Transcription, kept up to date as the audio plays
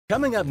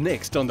Coming up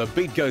next on The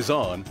Beat Goes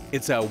On,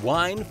 it's our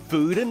wine,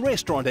 food and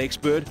restaurant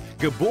expert,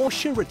 Gabor.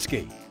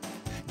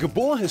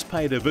 Gabor has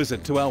paid a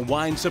visit to our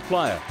wine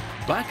supplier,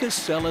 Bacchus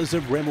Cellars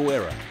of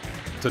Remuera.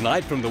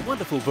 Tonight, from the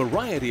wonderful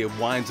variety of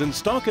wines in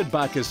stock at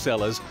Bacchus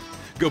Cellars,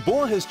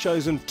 Gabor has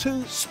chosen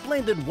 2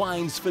 splendid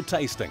wines for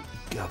tasting.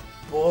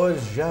 Gabor,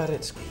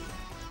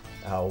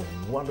 our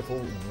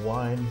wonderful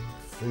wine,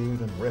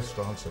 food and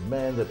restaurants, a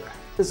man that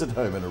is at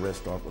home in a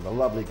restaurant with a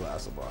lovely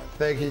glass of wine.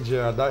 Thank you,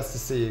 Gerard. Nice to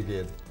see you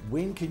again.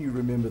 When can you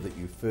remember that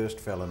you first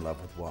fell in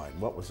love with wine?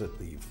 What was it,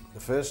 the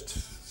first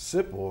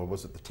sip, or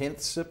was it the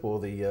 10th sip, or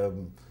the...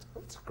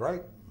 It's a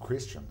great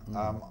question.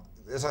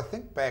 As I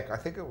think back, I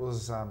think it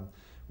was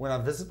when I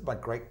visited my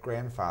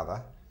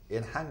great-grandfather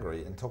in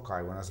Hungary, in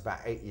Tokaj, when I was about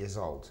 8 years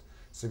old.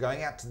 So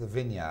going out to the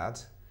vineyard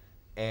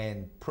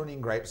and pruning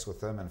grapes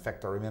with him. In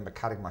fact, I remember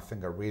cutting my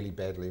finger really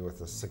badly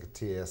with a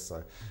cicatrice,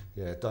 so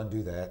yeah, don't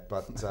do that.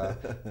 But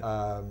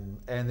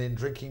and then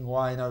drinking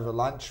wine over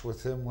lunch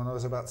with him when I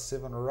was about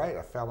 7 or 8.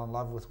 I fell in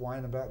love with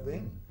wine about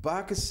then.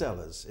 Bacchus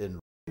Cellars in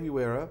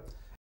Remuera.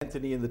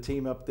 Anthony and the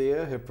team up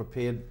there have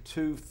prepared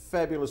 2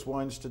 fabulous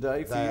wines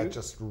today for you. They are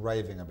just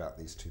raving about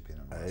these 2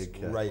 Pinot Noirs.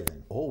 Okay.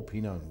 Raving. Oh,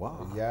 Pinot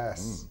Noir.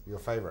 Yes, your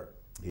favourite.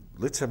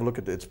 Let's have a look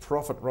at it. It's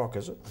Prophet Rock,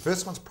 is it? The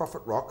first one's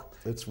Prophet Rock.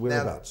 It's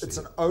whereabouts? Now, it's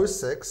an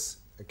 06,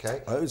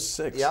 okay?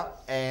 06. Yeah,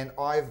 and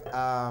I've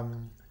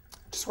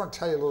just want to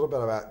tell you a little bit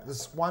about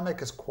this.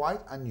 Winemaker is quite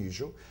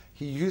unusual.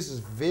 He uses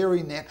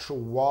very natural,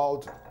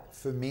 wild,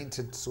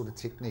 fermented sort of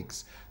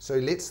techniques. So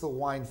he lets the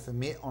wine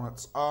ferment on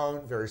its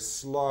own, very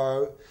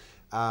slow.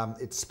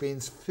 It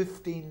spends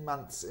 15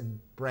 months in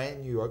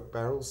brand new oak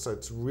barrels, so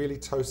it's really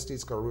toasty.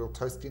 It's got a real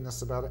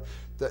toastiness about it.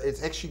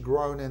 It's actually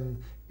grown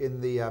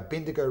in the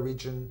Bendigo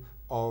region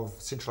of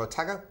Central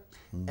Otago,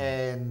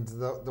 and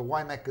the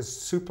winemaker is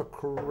super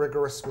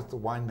rigorous with the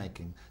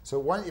winemaking. So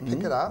why don't you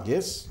pick it up?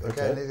 Yes.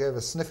 Okay, and then you have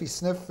a sniffy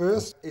sniff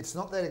first. It's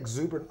not that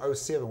exuberant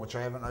 07, which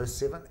I have in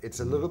 07. It's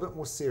a little bit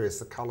more serious.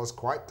 The color's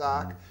quite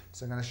dark,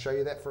 so I'm going to show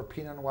you that for a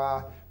Pinot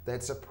Noir.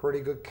 That's a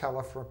pretty good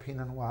color for a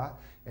Pinot Noir.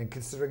 And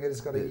considering it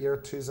has got a year or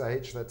two's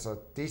age, that's a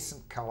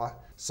decent color.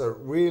 So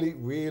really,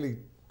 really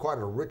quite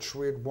a rich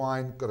red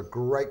wine, got a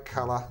great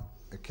color,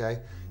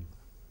 okay?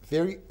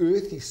 Very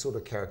earthy sort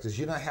of characters.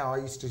 You know how I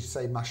used to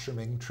say mushroom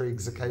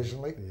intrigues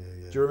occasionally?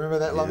 Yeah. Do you remember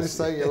that lovely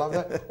saying? You love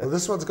that? Well,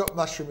 this one's got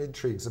mushroom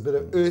intrigues, a bit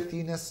of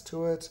earthiness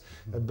to it,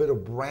 a bit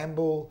of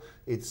bramble.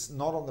 It's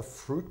not on the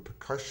fruit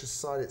precocious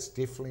side, it's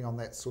definitely on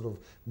that sort of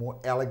more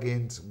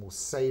elegant, more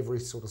savory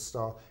sort of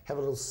style. Have a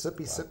little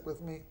sippy sip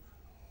with me.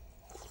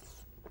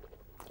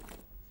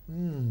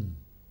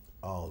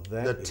 Oh,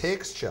 that the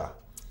texture.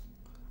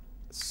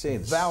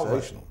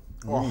 Sensational.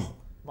 Oh,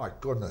 my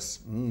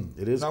goodness.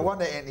 It is. No good.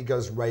 wonder Anthony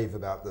goes rave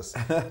about this.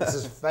 This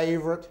is his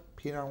favorite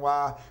Pinot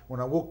Noir. When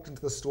I walked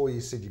into the store,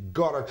 you said, you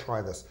gotta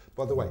try this.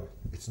 By the way,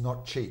 it's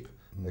not cheap,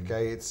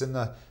 okay? It's in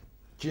the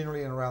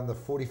generally in around the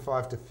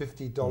 $45 to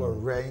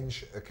 $50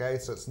 range, okay?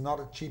 So it's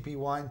not a cheapy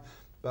wine,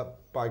 but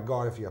by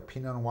God, if you're a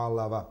Pinot Noir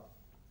lover,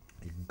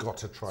 you've got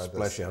to try this.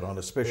 Splash out on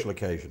a special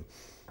occasion.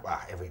 Wow,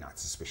 every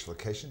night's a special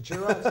occasion,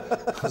 Gerard.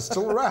 I'm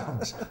still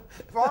around.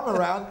 If I'm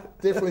around,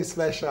 definitely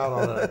splash out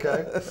on it,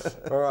 okay?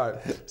 All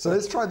right, so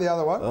let's try the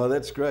other one. Oh,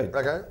 that's great.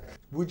 Okay.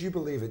 Would you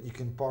believe it? You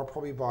can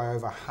probably buy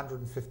over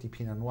 150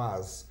 Pinot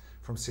Noirs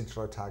from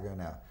Central Otago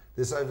now.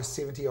 There's over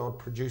 70 odd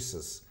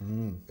producers,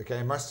 okay?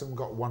 And most of them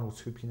got 1 or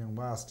 2 Pinot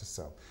Noirs to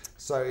sell.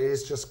 So it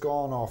has just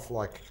gone off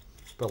like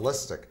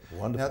ballistic.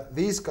 Wonderful. Now,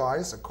 these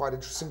guys are quite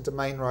interesting.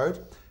 Domain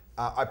Road.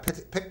 I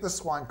picked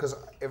this wine because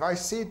if I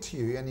said to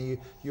you, and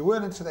you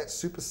weren't into that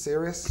super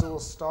serious sort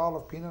of style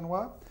of Pinot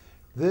Noir,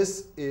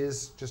 this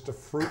is just a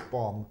fruit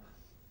bomb.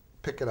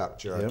 Pick it up,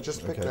 Gerard. Yep,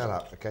 Just pick that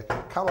up, okay?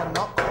 Color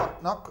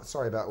not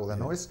sorry about all that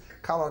noise.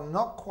 Color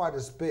not quite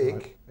as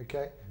big,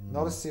 okay?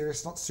 Not as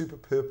serious, not super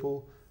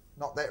purple,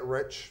 not that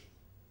rich.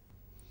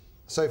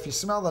 So if you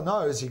smell the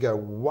nose, you go,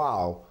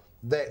 wow,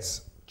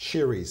 that's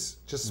cherries.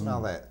 Just smell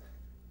that.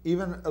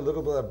 Even a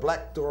little bit of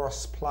Black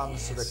Doris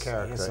plums to the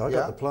character. Yes, I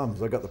got the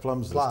plums. I got the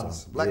plums this time.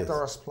 Black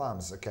Doris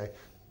plums, okay.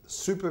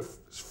 Super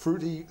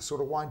fruity sort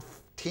of wine,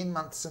 10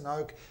 months in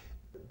oak.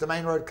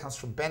 Domain Road comes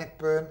from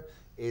Bannockburn.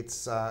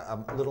 It's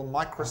a little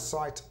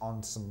microsite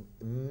on some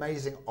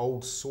amazing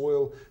old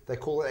soil. They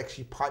call it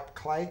actually pipe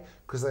clay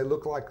because they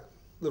look like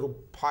little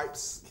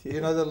pipes.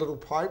 You know the little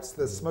pipes,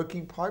 the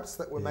smoking pipes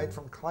that were made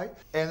from clay?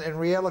 And in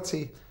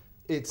reality,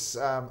 it's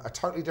a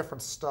totally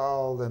different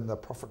style than the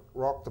Prophet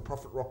Rock. The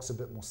Prophet Rock's a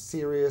bit more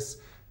serious,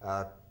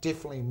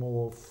 definitely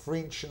more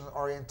French in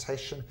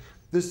orientation.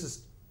 This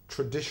is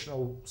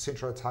traditional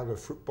Central Otago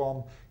fruit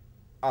bomb.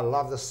 I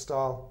love this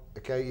style.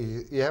 Okay,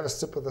 you have a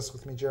sip of this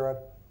with me, Gerard?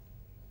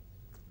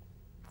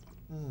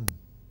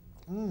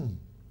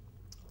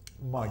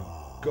 My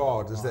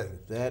God, is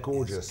that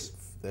gorgeous?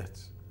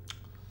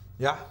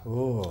 Yeah.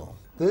 Oh.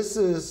 This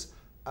is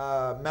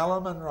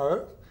Marilyn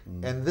Monroe,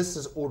 and this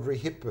is Audrey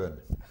Hepburn.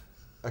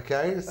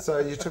 Okay, so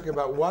you're talking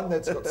about one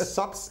that's got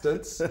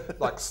substance,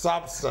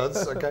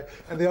 okay,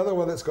 and the other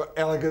one that's got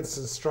elegance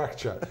and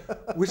structure.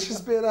 Which is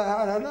better?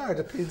 I don't know. It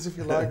depends if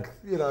you like,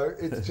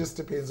 it just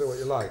depends on what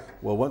you like.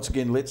 Well, once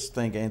again, let's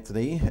thank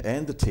Anthony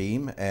and the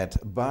team at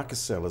Barker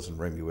Cellars in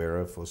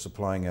Remuera for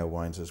supplying our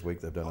wines this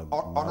week. They've done a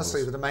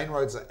honestly, the main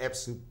roads are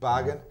absolute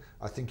bargain.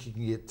 I think you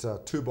can get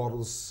 2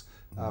 bottles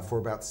for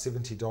about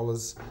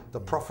 $70. The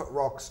Prophet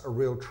Rock's a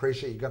real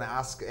treasure. You're going to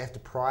have to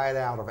pry it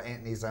out of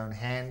Anthony's own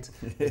hand,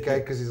 okay,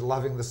 because he's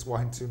loving this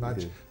wine too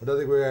much. I don't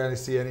think we're going to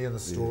see any in the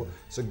store,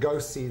 so go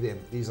see them.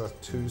 These are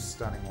 2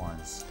 stunning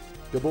wines.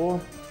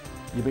 Gabor,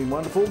 you've been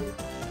wonderful.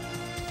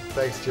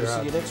 Thanks, Gerard. We'll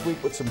see you next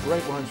week with some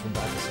great wines from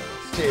Barker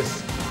Cellars.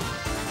 Cheers.